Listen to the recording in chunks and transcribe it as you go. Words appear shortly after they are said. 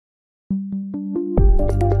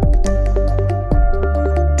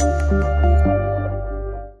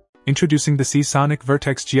Introducing the Seasonic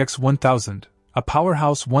Vertex GX-1000, a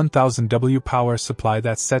powerhouse 1000W power supply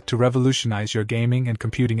that's set to revolutionize your gaming and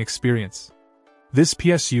computing experience. This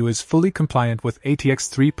PSU is fully compliant with ATX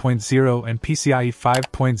 3.0 and PCIe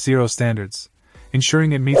 5.0 standards,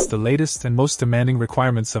 ensuring it meets the latest and most demanding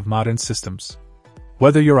requirements of modern systems.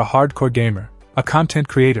 Whether you're a hardcore gamer, a content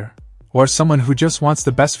creator, or someone who just wants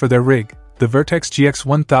the best for their rig, the Vertex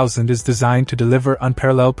GX-1000 is designed to deliver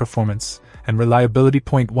unparalleled performance and reliability.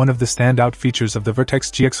 One of the standout features of the Vertex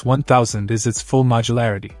GX-1000 is its full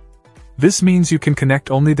modularity. This means you can connect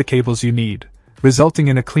only the cables you need, resulting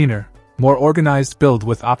in a cleaner, more organized build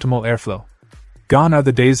with optimal airflow. Gone are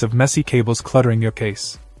the days of messy cables cluttering your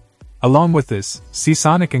case. Along with this,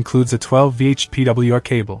 Seasonic includes a 12V PWR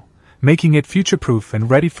cable, making it future-proof and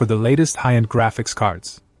ready for the latest high-end graphics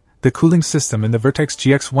cards. The cooling system in the Vertex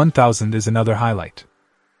GX-1000 is another highlight.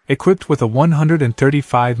 Equipped with a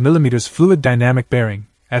 135mm fluid dynamic bearing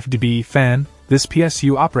 (FDB) fan, this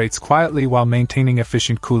PSU operates quietly while maintaining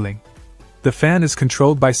efficient cooling. The fan is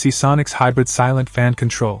controlled by Seasonic's hybrid silent fan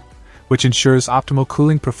control, which ensures optimal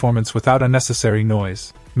cooling performance without unnecessary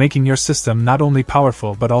noise, making your system not only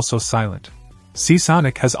powerful but also silent.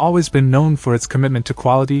 Seasonic has always been known for its commitment to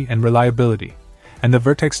quality and reliability, and the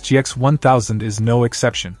Vertex GX-1000 is no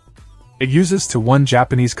exception. It uses 2:1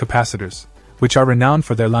 Japanese capacitors, which are renowned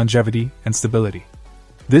for their longevity and stability.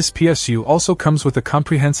 This PSU also comes with a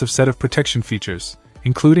comprehensive set of protection features,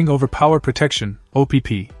 including overpower protection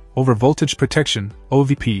 (OPP), overvoltage protection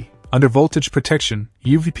 (OVP), undervoltage protection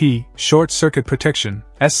 (UVP), short circuit protection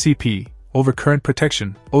 (SCP), overcurrent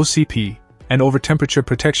protection (OCP), and overtemperature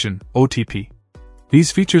protection (OTP).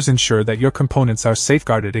 These features ensure that your components are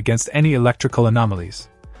safeguarded against any electrical anomalies.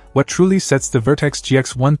 What truly sets the Vertex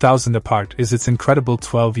GX-1000 apart is its incredible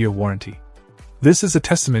 12-year warranty. This is a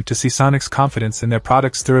testament to Seasonic's confidence in their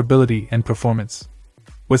product's durability and performance.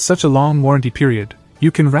 With such a long warranty period,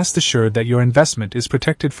 you can rest assured that your investment is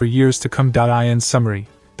protected for years to come. In summary,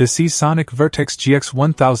 the Seasonic Vertex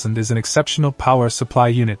GX-1000 is an exceptional power supply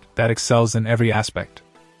unit that excels in every aspect.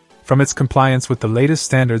 From its compliance with the latest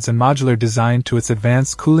standards and modular design to its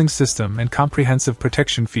advanced cooling system and comprehensive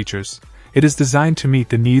protection features, it is designed to meet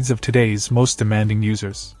the needs of today's most demanding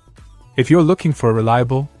users. If you're looking for a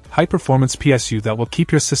reliable, high-performance PSU that will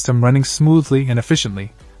keep your system running smoothly and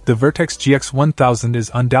efficiently, the Vertex GX-1000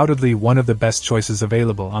 is undoubtedly one of the best choices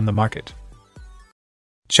available on the market.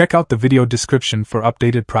 Check out the video description for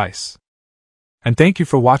updated price. And thank you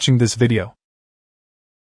for watching this video.